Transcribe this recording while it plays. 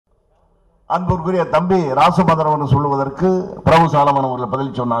அன்புக்குரிய தம்பி ராசமதரவன் சொல்லுவதற்கு பிரபு சாலமன் அவர்கள்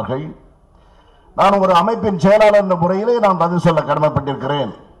பதில் சொன்னார்கள். நான் ஒரு அமைப்பின் செயலாளர் என்ற முறையிலே நான் பதில் சொல்ல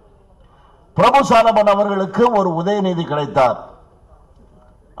கடமைப்பட்டிருக்கிறேன். பிரபு சாலமன் அவர்களுக்கு ஒரு உதயநிதி கிடைத்தார்.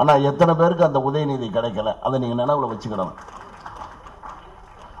 ஆனா எத்தனை பேருக்கு அந்த உதயநிதி கிடைக்கல? அதை நீங்க நினைவுல வச்சுக்கணும்.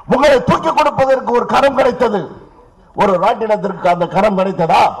 உங்களை தூக்கி கொடுப்பதற்கு ஒரு கரம் கிடைத்தது, ஒரு ராட்டினத்திற்கு அந்த கரம்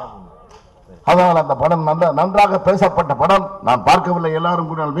கிடைத்ததா? அதனால் அந்த படம் நன்றாக பேசப்பட்ட படம். நான் பார்க்கவில்லை, எல்லாரும்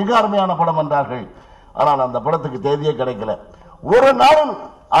கூட மிக அருமையான படம் என்றார்கள். ஆனால் அந்த படத்துக்கு தேதியே கிடைக்கல. ஒரு நாளில்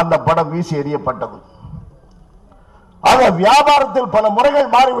அந்த படம் வீசி எறியப்பட்டது. ஆக வியாபாரத்தில் பல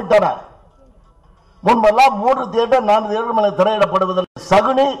முறைகள் மாறிவிட்டன. முன்பெல்லாம் 3 தியேட்டர் 4 தியேட்டர் மேலே திரையிடப்படுவதற்கு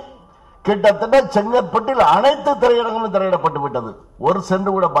சகுனி கிட்டத்தட்ட செங்கற்பட்டில் அனைத்து திரையிடங்களும் திரையிடப்பட்டு விட்டது. ஒரு சென்று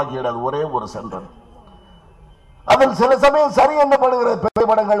கூட பாக்கி கிடையாது, ஒரே ஒரு சென்று. அதில் சில சமயம் சரி எண்ணப்படுகிற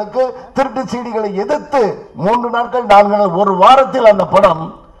படங்களுக்கு திருட்டு சீடிகளை எதிர்த்து 3 நாட்கள் 4 நாள் ஒரு வாரத்தில் அந்த படம்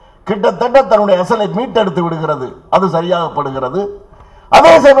கிட்டத்தட்ட தன்னுடைய அசலை மீட்டெடுத்து விடுகிறது. அது சரியாகப்படுகிறது.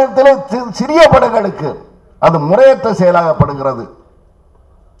 அதே சமயத்தில் சிறிய படங்களுக்கு அது முறையற்ற செயலாகப்படுகிறது.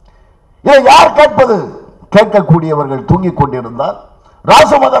 இதை யார் கேட்பது? கேட்கக்கூடியவர்கள் தூங்கிக் கொண்டிருந்தால்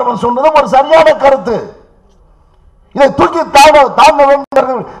ராசமதரவன் சொன்னது ஒரு சரியான கருத்து. இதை தூக்கி தாண்ட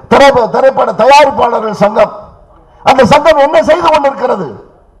வேண்டியவர்கள் திரைப்பட தயாரிப்பாளர்கள் சங்கம். அந்த சங்கம் என்ன செய்து கொண்டிருக்கிறது?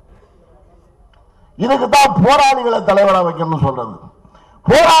 இதுக்கு தான் போராளிகளை தலைவராக வைக்கணும்னு சொல்றது.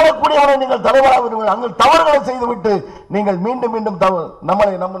 போராடக்கூடியவரை நீங்கள் தலைவராக அங்கு தவறுகளை செய்துவிட்டு நீங்கள் மீண்டும் மீண்டும்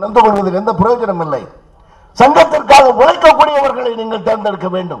நம்மளை நந்து கொள்வதில் எந்த பிரயோஜனம் இல்லை. சங்கத்திற்காக உழைக்கக்கூடியவர்களை நீங்கள் தேர்ந்தெடுக்க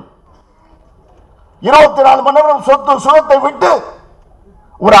வேண்டும். 24 மணி நேரம் சொத்து சுகத்தை விட்டு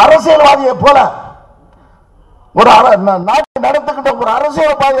ஒரு அரசியல்வாதியை போல, ஒரு நாட்டை நடத்துகின்ற ஒரு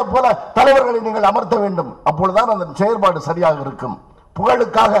அரசியல்வாதியை போல தலைவர்களை நீங்கள் அமர்த்த வேண்டும். அப்பொழுதுதான் அந்த செயல்பாடு சரியாக இருக்கும்.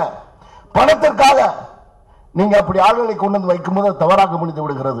 புகழுக்காக பணத்திற்காக நீங்க அப்படி ஆளுகளை கொண்டு வந்து வைக்கும் போது தவறாக முடிந்து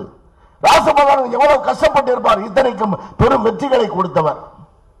விடுகிறது. ராசமதரவன் எவ்வளவு கஷ்டப்பட்டு இருப்பார். இத்தனைக்கும் பெரும் வெற்றிகளை கொடுத்தவர்.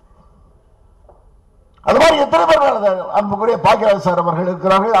 அது மாதிரி எத்தனை பேர் அன்புக்குரிய பாக்கியராஜ் சார் அவர்கள்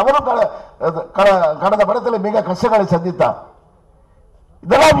இருக்கிறார்கள். அவரும் கடந்த படத்தில் மிக கஷ்டங்களை சந்தித்தார்.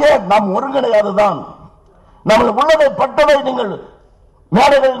 இதெல்லாம் ஏன் நாம் ஒருங்கிணையாதுதான். நம்ம உள்ளதை பட்டதை நீங்கள்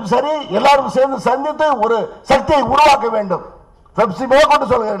மேடைகளில் சரி எல்லாரும் சேர்ந்து சந்தித்து ஒரு சக்தியை உருவாக்க வேண்டும். கொண்டு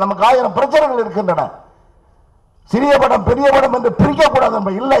சொல்கிறேன், நமக்கு 1000 பிரச்சனைகள் இருக்கின்றன. சிறிய படம் பெரிய படம் என்று பிரிக்கக்கூடாது.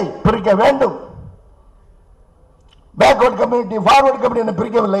 நம்ம இல்லை, பிரிக்க வேண்டும். பேக்வர்ட் கம்யூனிட்டி ஃபார்வர்ட் கம்யூனிட்டி என்று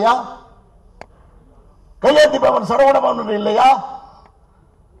பிரிக்கவில்லையா? கையெழுத்தி பவன் சரவணபவன் இல்லையா?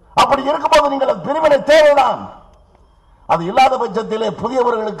 அப்படி இருக்கும்போது நீங்கள் அது பிரிவினை தேவைதான். அது இல்லாத பட்சத்திலே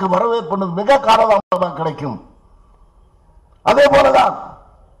புதியவர்களுக்கு வரவேற்பு மிக காலதாமதமாக கிடைக்கும். அதே போலதான்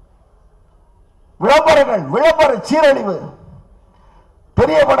விளம்பர சீரழிவு.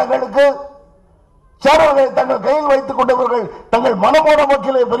 பெரிய படங்களுக்கு சேனல்களை தங்கள் கையில் வைத்துக் கொண்டவர்கள் தங்கள் மனமோட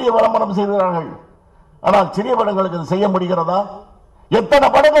மக்களை பெரிய விளம்பரம் செய்கிறார்கள். ஆனால் சிறிய படங்களுக்கு அது செய்ய முடிகிறதா? எத்தனை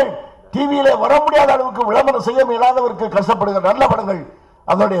படங்கள் டிவியில வர முடியாத அளவுக்கு விளம்பரம் செய்ய முடியாதவருக்கு கஷ்டப்படுகிற நல்ல படங்கள்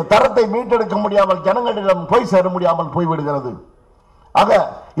அதனுடைய தரத்தை மீட்டெடுக்க முடியாமல் ஜனங்களிடம் போய் சேர முடியாமல் போய்விடுகிறது. ஆக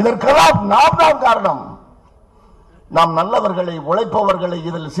இதற்கெல்லாம் நாம் தான் காரணம். நாம் நல்லவர்களை, உழைப்பவர்களை,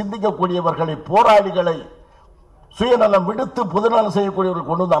 இதில் சிந்திக்கக்கூடியவர்களை, போராளிகளை, சுயநலம் விடுத்து பொதுநலம் செய்யக்கூடியவர்கள்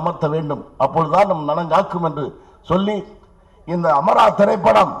கொண்டு வந்து அமர்த்த வேண்டும். அப்பொழுதுதான் நம் நலங்காக்கும் என்று சொல்லி இந்த அமரா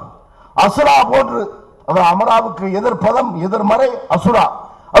திரைப்படம் அசுரா போன்று, அமராவுக்கு எதிர்ப்பதம் எதிர்மறை அசுரா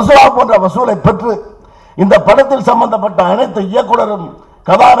போன்ற வசூலை பெற்று இந்த படத்தில் சம்பந்தப்பட்ட அனைத்து இயக்குனரும்,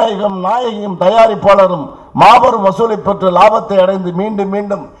 கதாநாயகம், நாயகியும், தயாரிப்பாளரும் மாபெரும் வசூலை பெற்று லாபத்தை அடைந்து மீண்டும்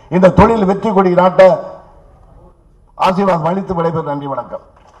மீண்டும் இந்த தொழில் வெற்றி கொடி நாட்ட ஆசீர்வாதம் அளித்து விடைபெறும். நன்றி, வணக்கம்.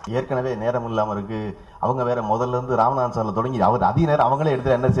 ஏற்கனவே நேரம் இல்லாமல் இருக்கு. அவங்க வேற முதல்ல இருந்து ராமநாதன் சார்ல தொடங்கி அவர் அதிக நேரம் அவங்களே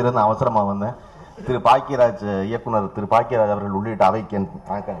எடுத்து என்ன செய்யறது அவசரமா வந்தேன். திரு பாக்கியராஜ் இயக்குனர் திரு பாக்கியராஜ் அவர்கள் உள்ளிட்ட அவைக்கு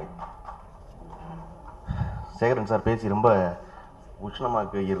சேகரன் சார் பேசி ரொம்ப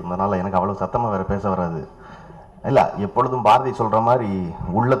உஷ்ணமாக இருந்தனால எனக்கு அவ்வளவு சத்தமா வேற பேச வராது. இல்ல, எப்பொழுதும் பாரதி சொல்ற மாதிரி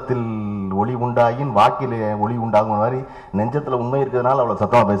உள்ளத்தில் ஒளி உண்டாகின் வாக்கில் ஒளி உண்டாகும் மாதிரி நெஞ்சத்துல உண்மை இருக்கிறதுனால அவ்வளவு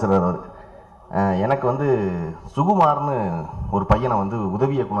சத்தமா பேசுறாரு அவர். எனக்கு சுகுமார்னு ஒரு பையனை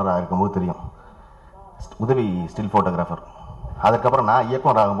உதவி இயக்குனராக இருக்கும்போது தெரியும், உதவி ஸ்டில் ஃபோட்டோகிராஃபர். அதுக்கப்புறம் நான்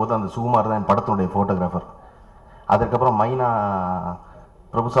இயக்குனர் ஆகும்போது அந்த சுகுமார் தான் என் படத்தினுடைய ஃபோட்டோகிராஃபர். அதுக்கப்புறம் மைனா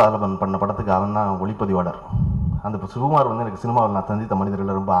பிரபுசாலபன் பண்ண படத்துக்கு அவன் தான் ஒளிப்பதிவாளர். அந்த சுகுமார் எனக்கு சினிமாவில் நான் சந்தித்த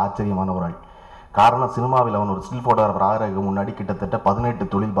மனிதர்கள் ரொம்ப ஆச்சரியமான ஒரு ஆள். காரணம், சினிமாவில் அவன் ஒரு ஸ்டில் ஃபோட்டோகிராஃபர் ஆகிறதுக்கு முன்னாடி கிட்டத்தட்ட 18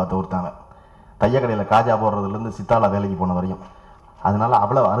 தொழில் பார்த்த ஒருத்தாங்க. தையக்கடையில் காஜா போடுறதுலேருந்து சித்தாலா வேலைக்கு போன வரையும். அதனால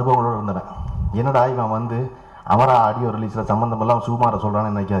அவ்வளோ அனுபவங்களோடு இருந்தவன். என்னடா இவன் அமரா ஆடியோ ரிலீஸில் சம்மந்தமெல்லாம் சுகுமாரை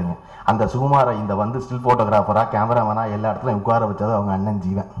சொல்கிறான்னு நினைக்காதீங்க. அந்த சுகுமாரை இந்த ஸ்டில் ஃபோட்டோகிராஃபராக கேமராமேனாக எல்லா இடத்துலையும் உட்கார வச்சது அவங்க அண்ணன்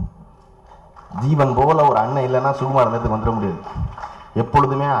ஜீவன். ஜீவன் போல ஒரு அண்ணன் இல்லைன்னா சுகுமார் நேரத்துக்கு வந்துட முடியாது.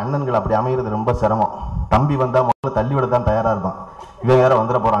 எப்பொழுதுமே அண்ணன்கள் அப்படி அமைகிறது ரொம்ப சிரமம். தம்பி வந்தால் முதல்ல தள்ளி விட தான் தயாராக இருப்பான், இவன் வேற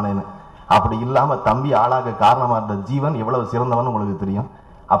வந்துட போறானேன்னு. அப்படி இல்லாமல் தம்பி ஆளாக காரணமாக இருந்த ஜீவன் எவ்வளவு சிறந்தவன் உங்களுக்கு தெரியும்.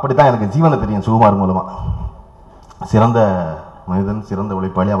 அப்படித்தான் எனக்கு ஜீவனை தெரியும் சுகுமார் மூலமா. சிறந்த மனிதன், சிறந்த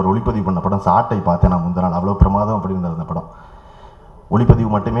உழைப்பாளி. அவர் ஒளிப்பதிவு பண்ண படம் சாட்டை பார்த்தேன் நான் முந்தின நாள். அவ்வளோ பிரமாதம் அப்படி இருந்த அந்த படம். ஒளிப்பதிவு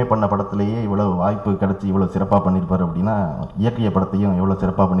மட்டுமே பண்ண படத்திலேயே இவ்வளவு வாய்ப்பு கிடைச்சி இவ்வளோ சிறப்பாக பண்ணியிருப்பார் அப்படின்னா இயக்கிய படத்தையும் எவ்வளோ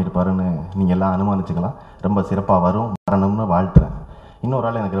சிறப்பாக பண்ணியிருப்பாருன்னு நீங்கள் எல்லாம் அனுமானிச்சுக்கலாம். ரொம்ப சிறப்பாக வரணும்னு வாழ்த்துறேன். இன்னொரு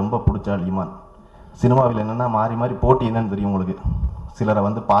ஆள் எனக்கு ரொம்ப பிடிச்ச ஆள் இமான். சினிமாவில் என்னென்னா மாறி மாறி போட்டி என்னன்னு தெரியும் உங்களுக்கு. சிலரை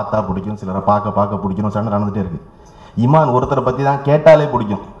வந்து பார்த்தா பிடிக்கும், சிலரை பார்க்க பிடிக்கணும், சண்டை நடந்துகிட்டே இருக்குது. இமான் ஒருத்தரை பற்றி தான் கேட்டாலே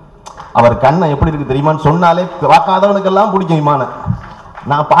பிடிக்கும். அவர் கண்ணை எப்படி இருக்குது தெரியுமான்னு சொன்னாலே பார்க்காதவனுக்கெல்லாம் பிடிக்கும் இமானை.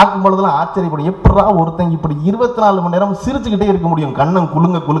 நான் பார்க்கும் பொழுதுலாம் ஆச்சரியப்படும், எப்படா ஒருத்தன் இப்படி 24 மணி நேரம் சிரிச்சுக்கிட்டே இருக்க முடியும், கண்ணன்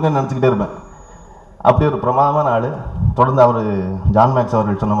குலுங்கன்னு நினச்சிக்கிட்டே இருப்பேன். அப்படி ஒரு பிரமாதமான ஆள். தொடர்ந்து அவர் ஜான் மேக்ஸ்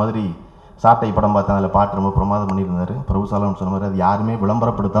அவர்கள் சொன்ன மாதிரி சாட்டை படம் பார்த்தேன், அதில் பாட்டு ரொம்ப பிரமாதம் பண்ணியிருந்தார். பிரபுசாலம் சொன்ன மாதிரி அது யாருமே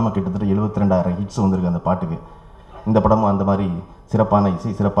விளம்பரப்படுத்தாமல் கிட்டத்தட்ட 72,000 ஹிட்ஸ் வந்திருக்கு அந்த பாட்டுக்கு. இந்த படமும் அந்த மாதிரி சிறப்பான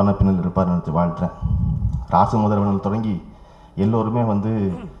இசை, சிறப்பான பின்னல் இருப்பார்னு நினச்சி வாழ்த்துறேன். ராசு முதல்வர்கள் தொடங்கி எல்லோருமே வந்து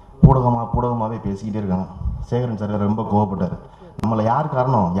பூடகமாகவே பேசிக்கிட்டே இருக்காங்க. சேகரன் சார் ரொம்ப கோவப்பட்டார். நம்மளை யார்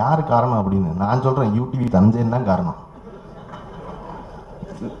காரணம் அப்படின்னு. நான் சொல்கிறேன், யூடிவி தஞ்சைன்னு தான் காரணம்.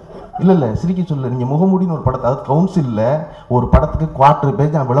 இல்லை சிரிக்க சொல்ல, நீங்கள் முகமூடின்னு ஒரு படத்தை, அதாவது கவுன்சிலில் ஒரு படத்துக்கு 1/4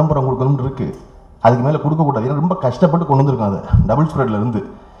 பேஜ் விளம்பரம் கொடுக்கணும்னு இருக்குது. அதுக்கு மேலே கொடுக்கக்கூடாது. ஏன்னா ரொம்ப கஷ்டப்பட்டு கொண்டு வந்திருக்கோம். அதை டபுள் ஸ்ப்ரெட்ல இருந்து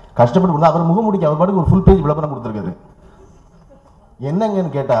கஷ்டப்பட்டு கொண்டு அவர் முகமூடிக்கு அவர் பாட்டுக்கு ஒரு ஃபுல் பேஜ் விளம்பரம் கொடுத்துருக்காரு.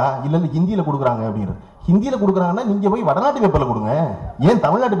 என்னங்கன்னு கேட்டால் இல்லை ஹிந்தியில் கொடுக்குறாங்க அப்படின்னு. ஹிந்தியில் கொடுக்குறாங்கன்னா நீங்கள் போய் வடநாட்டு பேப்பரில் கொடுங்க, ஏன்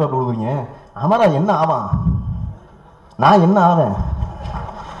தமிழ்நாட்டு பேப்பர் கொடுக்குறீங்க? அமரா என்ன ஆவான், நான் என்ன ஆவேன்?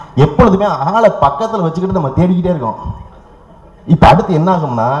 எப்பொழுதுமே ஆளை பக்கத்தில் வச்சுக்கிட்டு நம்ம தேடிக்கிட்டே இருக்கோம். இப்போ அடுத்து என்ன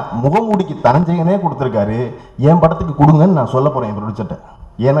ஆகும்னா, முகமூடிக்கு தனஞ்சயனே கொடுத்துருக்காரு, என் படத்துக்கு கொடுங்கன்னு நான் சொல்ல போகிறேன் என் ப்ரொடியூசர்ட்ட.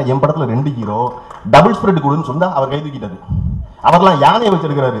 ஏன்னா என் படத்தில் 2 ஹீரோ, டபுள் ஸ்ப்ரெட் கொடுன்னு சொன்னால் அவர் கை தூக்கிட்டாரு. அவர்லாம் யானையை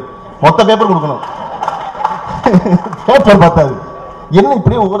வச்சிருக்கிறாரு, மொத்த பேப்பர் கொடுக்கணும், பேப்பர் பார்த்தாது. என்ன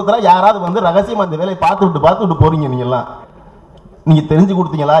இப்படியே ஒவ்வொருத்தராக யாராவது வந்து ரகசியமாக அந்த வேலையை பார்த்து விட்டு போறீங்க. நீங்கள்லாம் நீங்கள் தெரிஞ்சு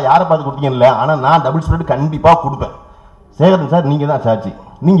கொடுத்தீங்களா, யாரை பார்த்து கொடுத்தீங்க இல்லை, ஆனால் நான் டபுள் ஸ்ப்ரெட் கண்டிப்பாக கொடுப்பேன். சேகரன் சார் நீங்கள் தான் சாட்சி.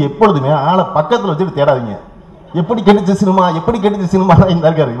 நீங்கள் எப்பொழுதுமே ஆளை பக்கத்தில் வச்சுட்டு தேடாதீங்க. எப்படி கெடுச்சு சினிமா இந்த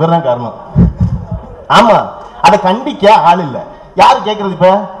இருக்காரு, இவர் தான் காரணம். ஆமா, அதை கண்டிக்க ஆள் இல்லை. யாரு கேட்கறது? இப்ப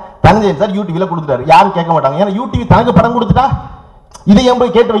தனஞ்சயன் சார் யூடிவில கொடுத்துட்டாரு, யாரும் கேட்க மாட்டாங்க. ஏன்னா யூடிவி தனக்கு படம் கொடுத்துட்டா இதை ஏன்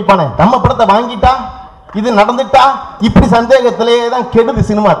போய் கேட்டு வைப்பானே, நம்ம படத்தை வாங்கிட்டா இது நடந்துட்டா, இப்படி சந்தேகத்திலேயே தான் கெடுது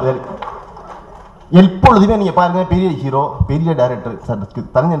சினிமா. எப்பொழுதுமே நீங்க பாருங்க, பெரிய ஹீரோ, பெரிய டைரக்டர் சார்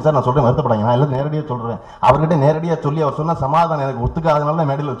தனஞ்சயன் சார், நான் சொல்றேன் வருத்தப்படாங்க, நான் எல்லாம் நேரடியாக சொல்றேன். அவர்கிட்ட நேரடியாக சொல்லி அவர் சொன்ன சமாதானம் எனக்கு ஒத்துக்காதனால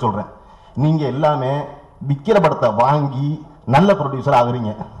நான் மேடையில் சொல்றேன். நீங்க எல்லாமே விற்கிற படத்தை வாங்கி நல்ல ப்ரொடியூசர்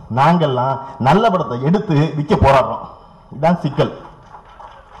ஆகுறீங்க, நாங்கள்லாம் நல்ல படத்தை எடுத்து விற்க போராடுறோம். இதுதான் சிக்கல்.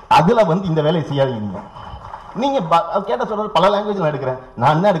 அதுல வந்து இந்த வேலையை செய்யாதீங்க. நீங்க கேட்ட சொல்றது பல லாங்குவேஜ் நான் எடுக்கிறேன்,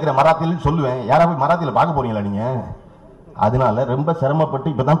 நான் என்ன எடுக்கிறேன் மராத்தியில் சொல்லுவேன். யாராவது மராத்தியில் பார்க்க போறீங்களா நீங்க? அதனால ரொம்ப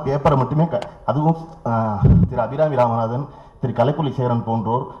சிரமப்பட்டு இப்பதான் பேப்பரை மட்டுமே அதுவும் திரு அபிராமி ராமநாதன், திரு கலைப்புலி சேரன்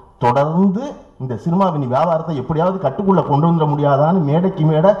போன்றோர் தொடர்ந்து இந்த சினிமாவின் வியாபாரத்தை எப்படியாவது கட்டுக்குள்ள கொண்டு வந்துட முடியாதான்னு மேடைக்கு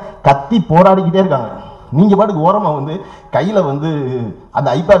மேடை கத்தி போராடிக்கிட்டே இருக்காங்க. நீங்க பாட்டுக்கு ஓரமா வந்து கையில வந்து அந்த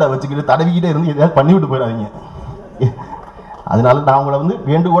ஐபேடை வச்சுக்கிட்டு தடவிக்கிட்டே இருந்து எதையாவது பண்ணிவிட்டு போயிடாதீங்க. அதனால நான் உங்களை வந்து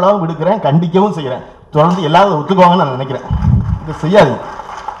வேண்டுகோளாகவும் விடுக்கிறேன், கண்டிக்கவும் செய்கிறேன். தொடர்ந்து எல்லாரும் ஒத்துக்குவாங்கன்னு நான் நினைக்கிறேன். இதை செய்யாதீங்க.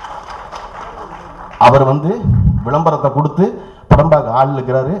 அவர் வந்து விளம்பரத்தை கொடுத்து படம் பார்க்க ஆள்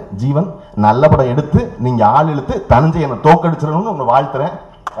இருக்கிறாரு. ஜீவன் நல்ல படம் எடுத்து நீங்க ஆள் இழுத்து தனஞ்சயனை தோக்கடிச்சிடணும்னு உங்களை வாழ்த்துறேன்,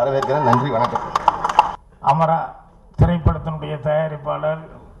 வரவேற்கிறேன். நன்றி, வணக்கம். அமரா திரைப்படத்தினுடைய தயாரிப்பாளர்,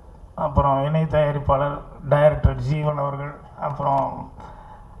 அப்புறம் இணை தயாரிப்பாளர் டைரக்டர் ஜீவன் அவர்கள், அப்புறம்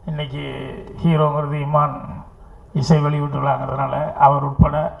இன்னைக்கு ஹீரோங்கிறது இமான் இசை வெளியிட்டுள்ளாங்கிறதுனால அவர்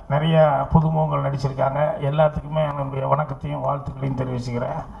உட்பட நிறைய புதுமுகங்கள் நடிச்சிருக்காங்க. எல்லாத்துக்குமே என்னுடைய வணக்கத்தையும் வாழ்த்துக்களையும்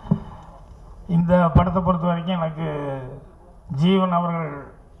தெரிவிச்சுக்கிறேன். இந்த படத்தை பொறுத்த வரைக்கும் எனக்கு ஜீவன்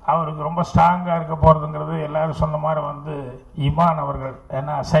அவருக்கு ரொம்ப ஸ்ட்ராங்காக இருக்க போகிறதுங்கிறது எல்லாரும் சொன்ன மாதிரி வந்து இமான் அவர்கள்.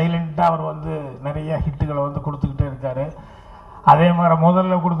 ஏன்னா சைலண்ட்டாக அவர் வந்து நிறைய ஹிட்டுகளை வந்து கொடுத்துக்கிட்டே இருக்கார். அதே மாதிரி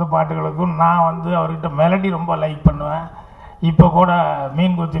முதல்ல கொடுத்த பாட்டுகளுக்கும் நான் வந்து அவர்கிட்ட மெலடி ரொம்ப லைக் பண்ணுவேன். இப்போ கூட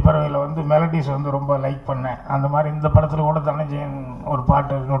மீன் கொத்தி பறவையில் வந்து மெலடிஸ் வந்து ரொம்ப லைக் பண்ணேன். அந்த மாதிரி இந்த படத்தில் கூட தனஞ்சயன் ஒரு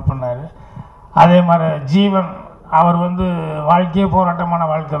பாட்டு நோட் பண்ணார். அதே மாதிரி ஜீவன் அவர் வந்து வாழ்க்கையே போராட்டமான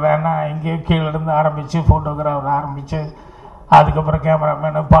வாழ்க்கை தான். ஏன்னா இங்கே கீழேருந்து ஆரம்பித்து ஃபோட்டோகிராஃபர் ஆரம்பித்து அதுக்கப்புறம்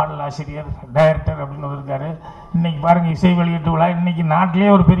கேமராமேனு, பாடல் ஆசிரியர், டைரக்டர் அப்படின்னு வந்திருக்காரு. இன்றைக்கி பாருங்கள் இசை வெளியீட்டு விழா. இன்றைக்கி நாட்டிலே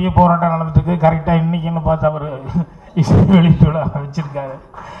ஒரு பெரிய போராட்டம் நடந்துட்டுருக்கு. கரெக்டாக இன்றைக்கின்னு பார்த்து அவர் இசை வெளியீட்டு விழா வச்சுருக்காரு.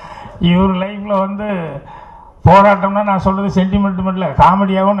 இவர் லைஃப்பில் வந்து போராட்டம்னா நான் சொல்கிறது சென்டிமெண்ட்மெண்ட்டில்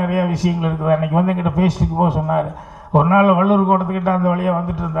காமெடியாகவும் நிறையா விஷயங்கள் இருக்குது. அன்றைக்கி வந்து எங்கிட்ட பேசிட்டு போக சொன்னார், ஒரு நாள் வள்ளூர் கோட்டத்துக்கிட்ட அந்த வழியாக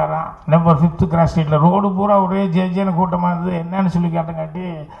வந்துட்டு இருந்தாராம். நம்பர் 5th கிராஸ் ஸ்ட்ரீட்டில் ரோடு பூரா ஒரே ஜேஜேன்னு கூட்டமாக இருந்தது. என்னன்னு சொல்லி கேட்டங்காட்டி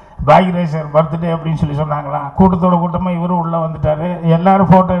பாக்யராஜர் பர்த்டே அப்படின்னு சொல்லி சொன்னாங்களாம். கூட்டத்தோட கூட்டமாக இவரும் உள்ளே வந்துட்டார்.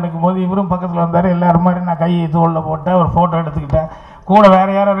 எல்லோரும் ஃபோட்டோ எடுக்கும்போது இவரும் பக்கத்தில் வந்தார். எல்லோரும் மாதிரி நான் கையை தோளில் போட்டேன், ஒரு ஃபோட்டோ எடுத்துக்கிட்டேன். கூட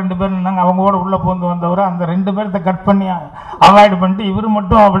வேறு யாரோ 2 பேர் இருந்தாங்க, அவங்க கூட உள்ளே பூந்து வந்தவர். அந்த 2 பேர்த்த கட் பண்ணி அவாய்டு பண்ணிட்டு இவர்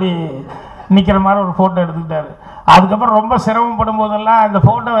மட்டும் அப்படி நிற்கிற மாதிரி ஒரு ஃபோட்டோ எடுத்துக்கிட்டாரு. அதுக்கப்புறம் ரொம்ப சிரமப்படும் போதெல்லாம் அந்த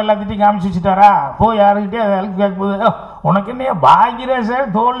ஃபோட்டோ எல்லாத்திட்டையும் காமிச்சு வச்சுட்டாரா. போய் யாருக்கிட்டே அதை ஹெல்ப் கேட்கும்போது, உனக்கு என்ன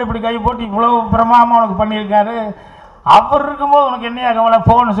பாக்யராஜர் தோல் இப்படி கை போட்டு இவ்வளோ பிரமாதமாக உனக்கு பண்ணியிருக்காரு, அவர் இருக்கும்போது உனக்கு என்னையா கவலை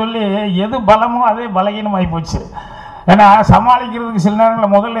போன்னு சொல்லி எது பலமோ அதே பலகீனமாகி போச்சு. ஏன்னா சமாளிக்கிறதுக்கு சில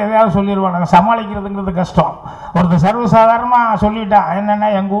நேரங்களில் முதல்ல எதையாவது சொல்லிடுவாங்க, சமாளிக்கிறதுங்கிறது கஷ்டம். ஒருத்தர் சர்வசாதாரணமாக சொல்லிட்டான், என்னென்னா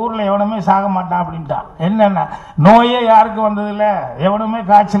எங்கள் ஊரில் எவனுமே சாக மாட்டான் அப்படின்ட்டான். என்னென்ன நோயே யாருக்கு வந்ததில்லை, எவனுமே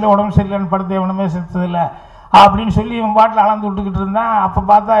காய்ச்சல் உடம்பு சரியில்லைன்னு படுத்து எவனுமே செத்ததில்லை அப்படின்னு சொல்லி இவன் பாட்டில் அளந்து விட்டுக்கிட்டு இருந்தான். அப்போ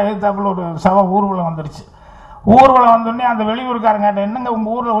பார்த்தா எதிர்த்தாப்புல ஒரு ஊர்வலம் வந்துடுச்சு. ஊர்வலம் வந்தோடனே அந்த வெளியூருக்காரங்க, என்னங்க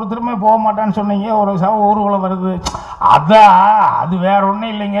உங்கள் ஊரில் ஒருத்தருமே போக மாட்டான்னு சொன்னீங்க, ஒரு ஊர்வலம் வருது. அது வேற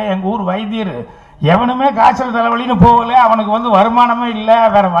ஒன்றும் இல்லைங்க, எங்கள் ஊர் வைத்தியர் எவனுமே காய்ச்சல் தலைவலின்னு போகல, அவனுக்கு வருமானமே இல்லை,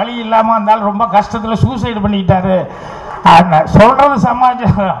 வேற வழி இல்லாமல் இருந்தாலும் ரொம்ப கஷ்டத்தில் சூசைடு பண்ணிக்கிட்டாரு. சொல்றது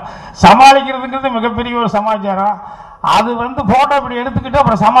சமாச்சாரம், சமாளிக்கிறதுங்கிறது மிகப்பெரிய ஒரு சமாச்சாரம். அது ஃபோட்டோ இப்படி எடுத்துக்கிட்டு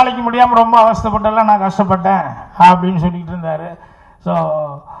அப்புறம் சமாளிக்க முடியாமல் ரொம்ப அவஸ்தைப்பட்டெல்லாம் நான் கஷ்டப்பட்டேன் அப்படின்னு சொல்லிட்டு இருந்தார். ஸோ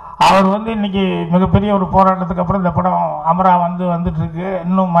அவர் இன்னைக்கு மிகப்பெரிய ஒரு போராட்டத்துக்கு அப்புறம் இந்த படம் அமரா வந்துட்டு இருக்கு.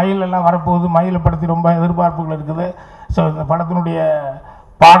 இன்னும் மயில் எல்லாம் வரப்போகுது, மயிலை படுத்தி ரொம்ப எதிர்பார்ப்புகள் இருக்குது. ஸோ இந்த படத்தினுடைய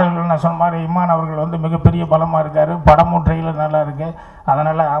பாடல்கள் நான் சொன்ன மாதிரி இமான் அவர்கள் மிகப்பெரிய பலமாக இருக்கார். படமும் ட்ரெயிலர் நல்லா இருக்குது.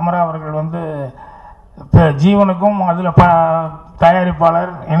 அதனால் அமரா அவர்கள் ஜீவனுக்கும் அதில்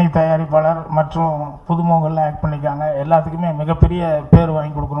தயாரிப்பாளர், இணை தயாரிப்பாளர் மற்றும் புதுமுகங்கள்லாம் ஆக்ட் பண்ணியிருக்காங்க. எல்லாத்துக்குமே மிகப்பெரிய பேர்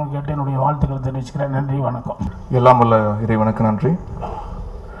வாங்கி கொடுக்கணும்னு கேட்டு என்னுடைய வாழ்த்துக்களை தெரிவிச்சுக்கிறேன். நன்றி, வணக்கம். எல்லாம் உள்ள இறைவனுக்கு நன்றி.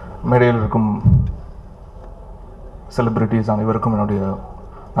 மேடையில் இருக்கும் செலிபிரிட்டிஸ் அனைவருக்கும் என்னுடைய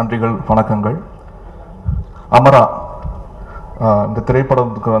நன்றிகள், வணக்கங்கள். அமரா இந்த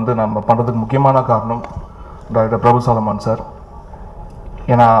திரைப்படத்துக்கு நம்ம பண்ணுறதுக்கு முக்கியமான காரணம் டைரக்டர் பிரபு சாலமன் சார்.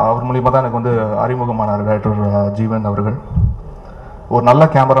 ஏன்னா அவர் மூலியமாக தான் எனக்கு அறிமுகமானார் டைரக்டர் ஜீவன் அவர்கள். ஒரு நல்ல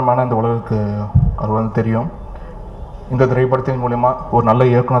கேமராமேனாக இந்த உலகுக்கு அவர் தெரியும். இந்த திரைப்படத்தின் மூலிமா ஒரு நல்ல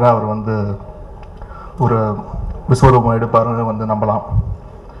இயக்குனராக அவர் ஒரு விஸ்வரூபம் எடுப்பாருன்னு நம்பலாம்.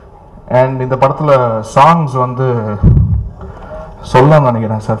 அண்ட் இந்த படத்தில் சாங்ஸ் சொல்லலாம்னு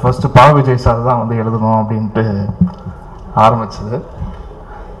நினைக்கிறேன் சார். ஃபர்ஸ்ட் பா விஜய் சார் தான் எழுதணும் அப்படின்ட்டு ஆரம்பிச்சது.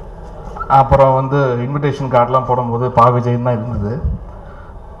 அப்புறம் இன்விடேஷன் கார்டெலாம் போடும்போது பா விஜய் தான் இருந்தது.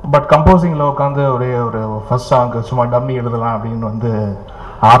 பட் கம்போசிங்கில் உட்காந்து ஒரு ஃபர்ஸ்ட் சாங்க்கு சும்மா டம்மி எழுதலாம் அப்படின்னு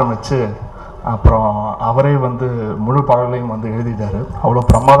ஆரம்பித்து அப்புறம் அவரே முழு பாடலையும் எழுதிட்டார். அவ்வளோ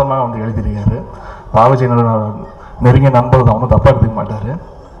பிரமாதமாக எழுதியிருக்காரு. பா விஜய் நெருங்கிய நண்பர் தான், ஒன்றும் தப்பாக எடுத்துக்க மாட்டார்.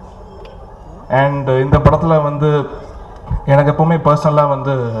 அண்ட் இந்த படத்தில் எனக்கு எப்போவுமே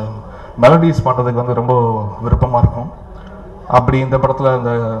பர்சனலாக மெலடிஸ் பண்ணுறதுக்கு ரொம்ப விருப்பமாக இருக்கும். அப்படி இந்த படத்தில்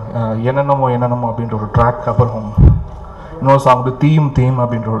இந்த என்னென்னமோ அப்படின்ற ஒரு ட்ராக், அப்புறம் இன்னொரு சாங் தீம்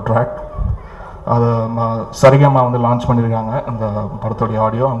அப்படின்ற ஒரு ட்ராக், அதை சரிகமா லான்ச் பண்ணியிருக்காங்க அந்த படத்துடைய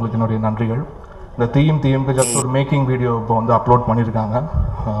ஆடியோ. அவங்களுக்கு என்னுடைய நன்றிகள். இந்த தீமுக்கு ஜஸ்ட் ஒரு மேக்கிங் வீடியோ இப்போ அப்லோட் பண்ணியிருக்காங்க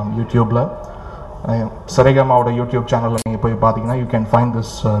யூடியூப்பில். சரிகமாவோட யூடியூப் சேனலில் நீங்கள் போய் பார்த்தீங்கன்னா you can find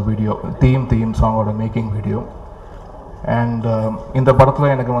this video, theme சாங்கோட மேக்கிங் வீடியோ. அண்ட் இந்த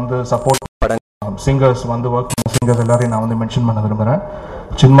படத்தில் எனக்கு சப்போர்ட் சிங்கர்ஸ் ஒர்க் சிங்கர்ஸ் எல்லாரையும் நான் மென்ஷன் பண்ண விரும்புகிறேன்.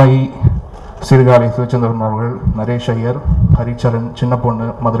 சின்மயி, சீர்காழி சிவச்சந்திரன் அவர்கள், நரேஷ் ஐயர், ஹரிச்சரன், சின்ன பொண்ணு,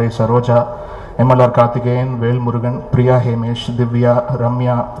 Madurai Saroja, MLR Karthikeyan, Velmurugan, Priya Hemesh, Divya,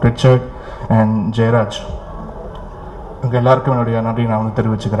 Ramya, Richard and Jayaraj, இவங்க எல்லாருக்கும் என்னுடைய நன்றி நான்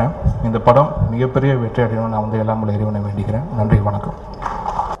தெரிவிச்சுக்கிறேன். இந்த படம் மிகப்பெரிய வெற்றி அடையணும் நான் எல்லாம் உள்ள இறைவனை வேண்டிக்கிறேன். நன்றி, வணக்கம்.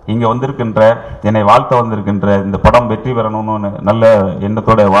 இங்கே வந்திருக்கின்ற என்னை வாழ்த்த வந்திருக்கின்ற இந்த படம் வெற்றி பெறணும்னு நல்ல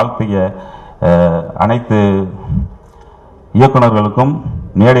எண்ணத்தோட வாழ்த்திய அனைத்து இயக்குநர்களுக்கும்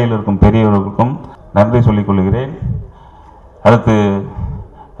மேடையில் இருக்கும் பெரியவர்களுக்கும் நன்றி சொல்லிக் கொள்கிறேன். அடுத்து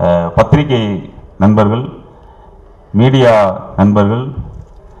பத்திரிகை நண்பர்கள், மீடியா நண்பர்கள்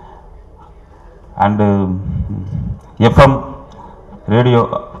அண்டு FM ரேடியோ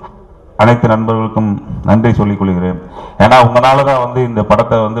அனைத்து நண்பர்களுக்கும் நன்றி சொல்லிக் கொள்கிறேன். ஏன்னா உங்களால தான் இந்த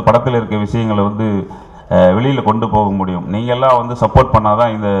படத்தை படத்தில் இருக்க விஷயங்களை வெளியில் கொண்டு போக முடியும். நீங்கள்லாம் சப்போர்ட்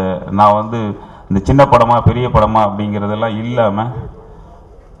பண்ணாதான் நான் இந்த சின்ன படமா பெரிய படமா அப்படிங்கிறதெல்லாம் இல்லாமல்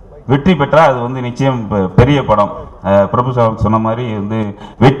வெற்றி பெற்றால் அது நிச்சயம் பெரிய படம். பிரபு சார் சொன்ன மாதிரி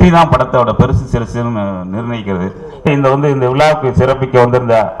வெற்றி தான் படத்தோட பெருசு சிறுசுன்னு நிர்ணயிக்கிறது. இந்த விழாவுக்கு சிறப்பிக்க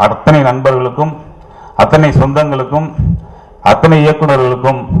வந்திருந்த அத்தனை நண்பர்களுக்கும், அத்தனை சொந்தங்களுக்கும், அத்தனை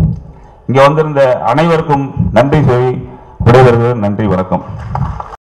இயக்குநர்களுக்கும், இங்கே வந்திருந்த அனைவருக்கும் நன்றி சொல்லி விடைபெறுகிறேன். நன்றி, வணக்கம்.